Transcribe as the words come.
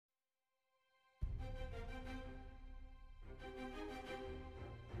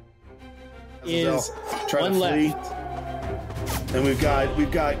is one left. And we've got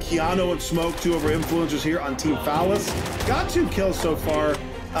Keanu and Smoke, two of our influencers here on Team Phallus. Got 2 kills so far,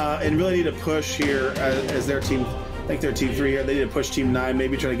 and really need to push here as their team. I think they're Team 3 here. They need to push Team 9,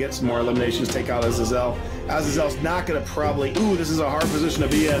 maybe try to get some more eliminations, take out Azazel. Azazel's not going to probably. Ooh, this is a hard position to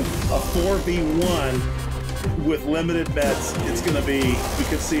be in. A 4v1 with limited meds. It's going to be. We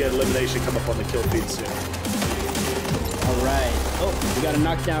could see an elimination come up on the kill feed soon. All right. Oh, we got a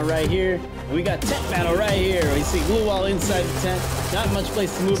knockdown right here. And we got tent battle right here. We see Glue Wall inside the tent. Not much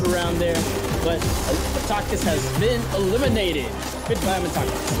place to move around there. But Matakas has been eliminated. Goodbye,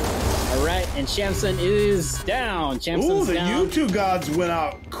 Matakas. All right, and Shamson is down. Shamson's the down. YouTube gods went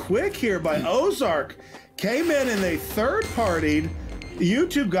out quick here by Ozark. Came in and they third-partied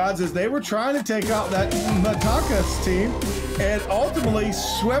YouTube gods as they were trying to take out that Matakas team, and ultimately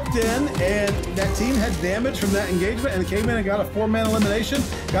swept in, and that team had damage from that engagement and came in and got a 4-man elimination,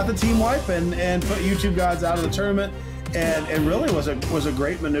 got the team wipe, and put YouTube gods out of the tournament, and really was a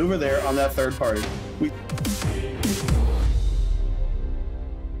great maneuver there on that third party.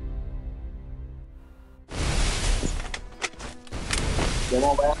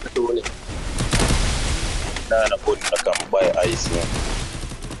 Buy ice, man.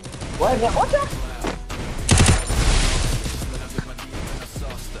 What?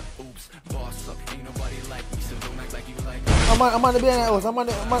 I'm on the behind house. I'm on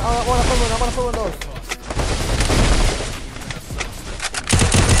the front house.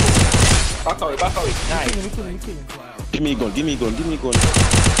 Back away. Nice. Give me a gun.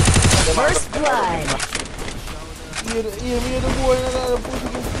 First blood. The boy and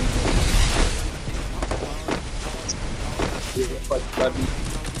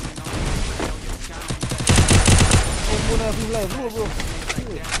bro.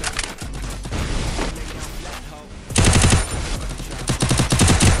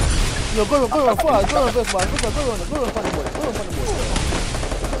 No, go on, far. Go on, first man. Go on, funny boy.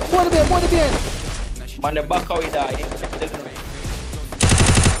 Boy the behind. Man, the back away there.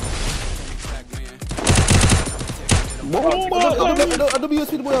 The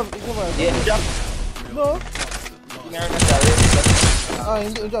BSP the boy. Yeah, jump. No. In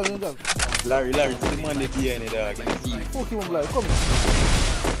job. Larry, the man the behind it, dog. Fuck him, Larry. Come.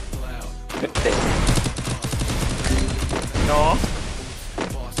 No.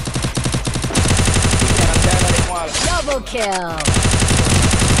 Double kill.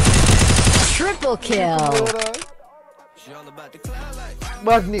 Triple kill.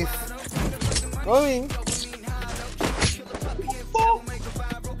 Badness. Coming.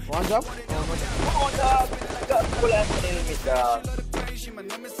 One job.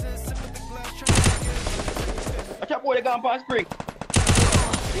 Watch out, boy, they gone past break.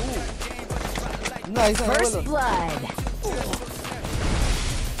 Nice. First blood.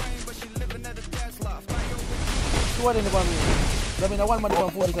 Two in the bomb. I mean, one man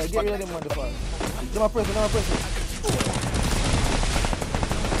on 40 side. Get rid of them on the far. Them are pressing.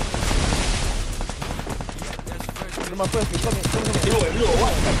 Come in.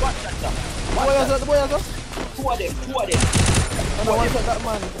 The boy has Two of them. And I want that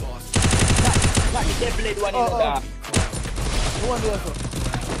man. Like the blade one in the dark. The one there, sir.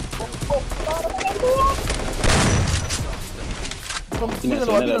 Come, spin the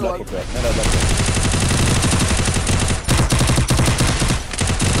load. No,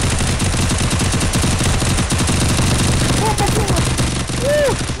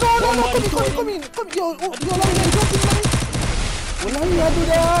 come in. Yo, Larry, jump in, Larry. Well, Larry, I do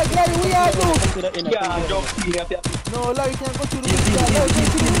that. Larry, we are do. Yeah, jump in. No, Larry can't go to the roof. Larry, jump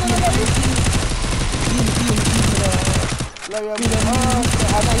to the roof. Larry.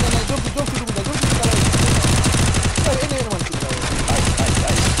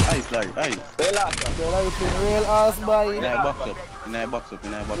 Larry playing real ass, boy. In a box up.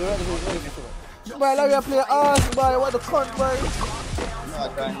 Boy, Larry play ass, boy. What the cunt, boy?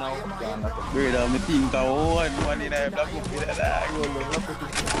 Brother, me think I want one in a black book with that.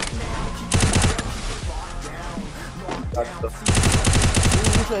 Left.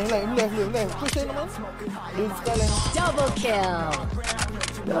 Push in, man. Double kill.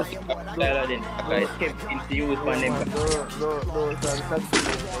 I escaped into you with my name.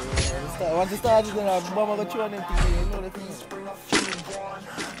 Once you start it, then I'm going to chew on them things. You know the thing.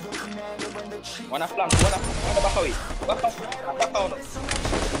 One flank, one back away. Back out.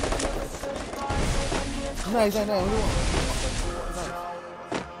 Nice.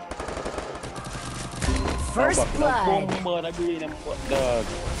 First blood.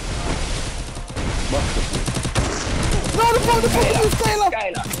 No, the fuck is Skylar!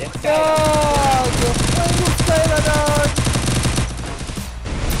 Skylar, dog!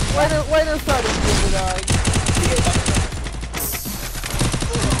 Why not start this game, dog?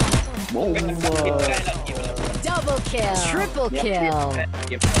 Double kill. Triple kill.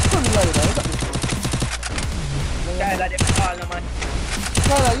 Skylar,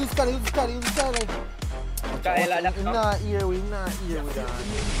 use Skylar. We're not here with that.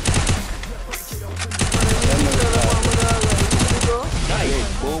 Nice.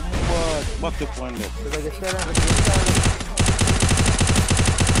 Boom. Back to point there.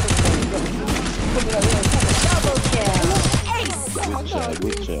 Double kill. Ace.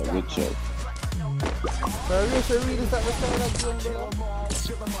 Good shot.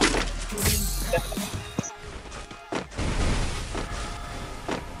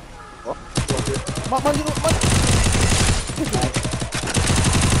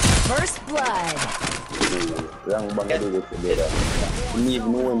 First blood. Yang bangga dulu sendiri. Ini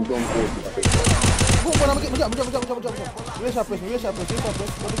nuan dong kau.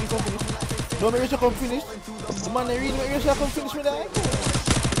 Don't make come finish. The man they really make come finish with that.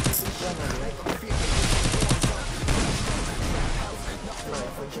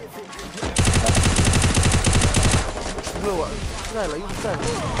 Blow up. Skylar, you Skylar.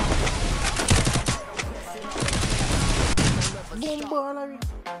 Boom, ball, Larry.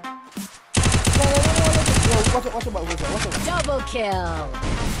 Watch it back. Double kill.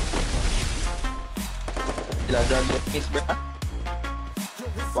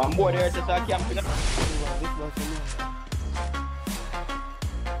 One boy there just camping.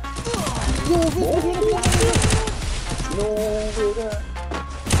 No way there.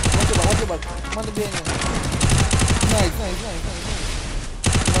 Watch it back. Man the behind you. Nice.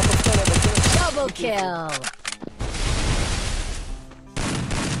 Double kill.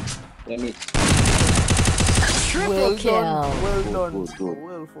 Triple kill. Well done. Good.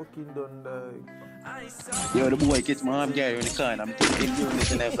 Well fucking done, dog. Yo, the boy gets my arm Gary in the car and I'm thinking doing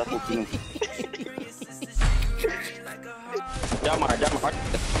this and I'm fucking. Jammer. Drop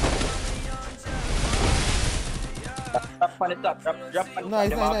on the top. Drop on the Nice.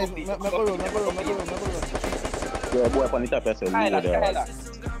 top. Make a roll. Yo, boy on the top yourself. Skylar.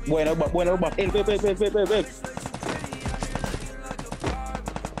 Bueno, back. Bueno, back.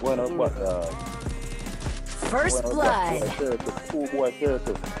 First blood. Two boy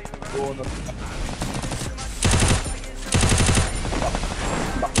circle.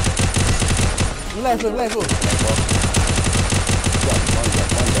 Life. You're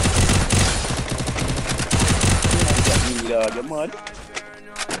mad.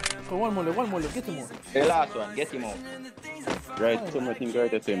 One more, get him out. The last one, get him out. Right, something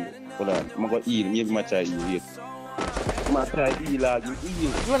right at him. Hold on, I'm going to heal. Maybe I try heal. I'm going to try heal.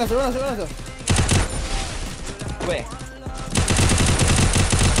 Run us. Where?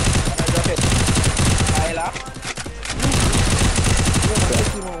 Drop it. Skylar.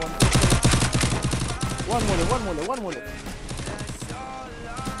 One more.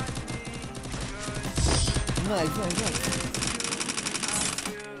 Nice.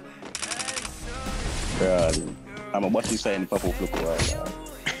 I'm a bossy sign for look around.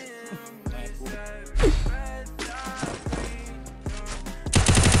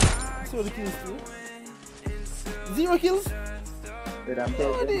 So the kills too. 0 kills? But I'm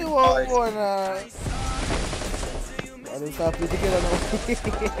What do you want, boy? I don't stop it together now.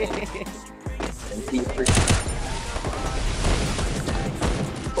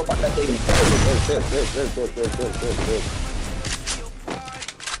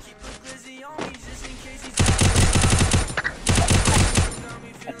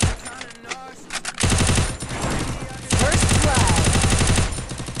 First blood.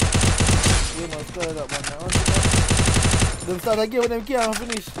 We must start that one now. Them start again when them can't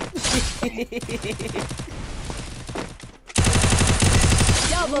finish.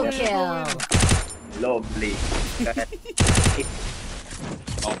 Double kill. Lovely.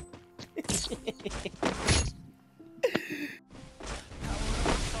 Oh.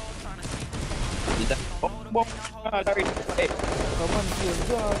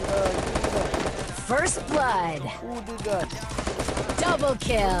 First blood. Who did that? Double What is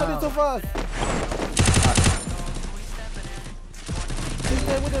kill. so fast?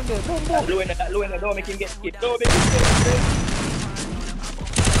 With them there. Boom. Low in the door, make him get skip. Where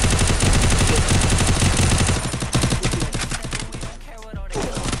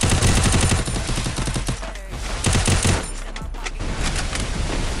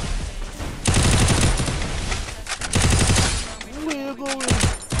you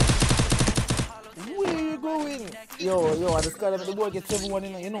going? Yo, I just got the boy get 7-1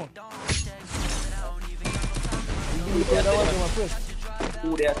 in, you know. You that one in my press. Who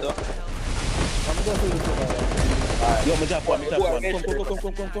there, sir? I'm just doing it. Yo, me drop one.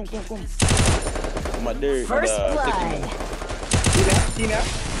 Come. My dirt. First blood. See me?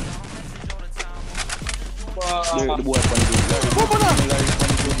 The boy funny dude.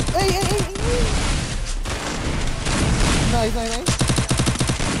 Hey. Nice.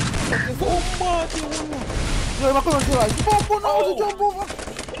 Yo, ma come on, Bombo, no, jump over.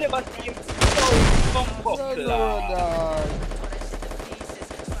 Never see him.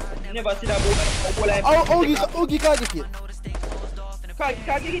 Never see that boy. Oogie can't get it.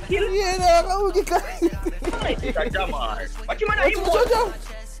 Can't get it kill? Yeah, no, Oogie can't get it. What you wanna him?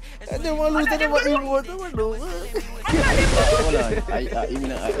 I didn't want to lose anyone emote. I don't know. Hold on.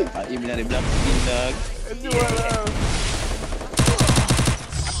 I even the black skin dog.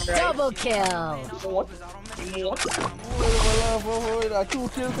 Double kill. Emote. Two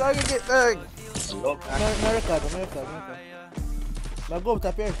kills, I can get that. America. Now go up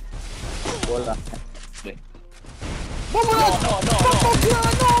top here. Hold on. Bombo, nah,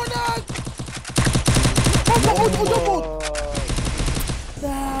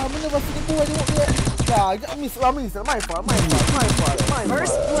 I never see the boy. Nah, I miss. My fault.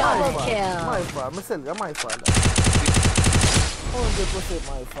 First blood kill. My fault. My fault. 100%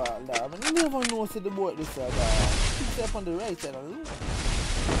 my fault. I never know see the boy this side. Keep up on the right side.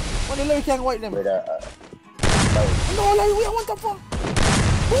 When the lady can wipe them. No, like we want to fuck.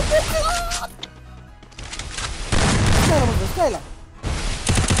 Skylar.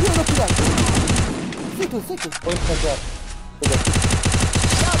 You look at that. Sickle.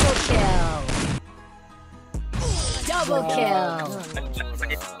 Double kill.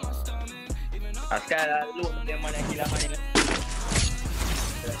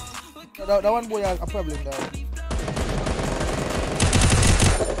 That one boy has a problem there.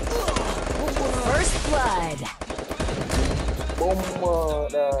 First blood. Bomba,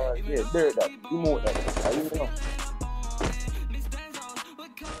 yeah, dirt that. Emote that. I don't know.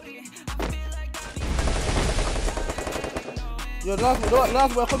 Yo,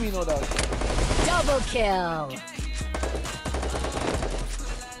 last boy come in now, dog. Double kill.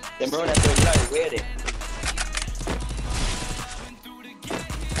 Them bro, that's your blood. Where they?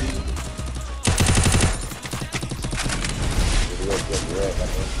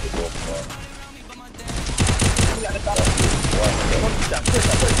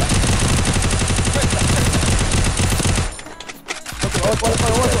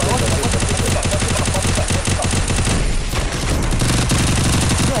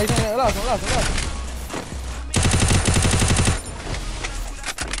 Last.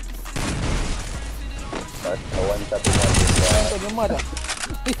 Your mother.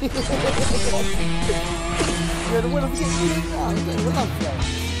 You're the winner of the game.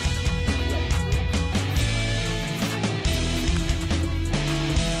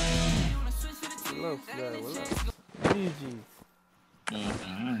 GG.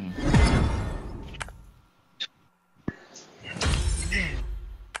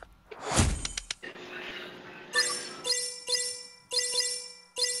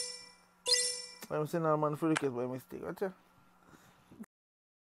 I'm saying I'm on for the case by mistake, watch ya.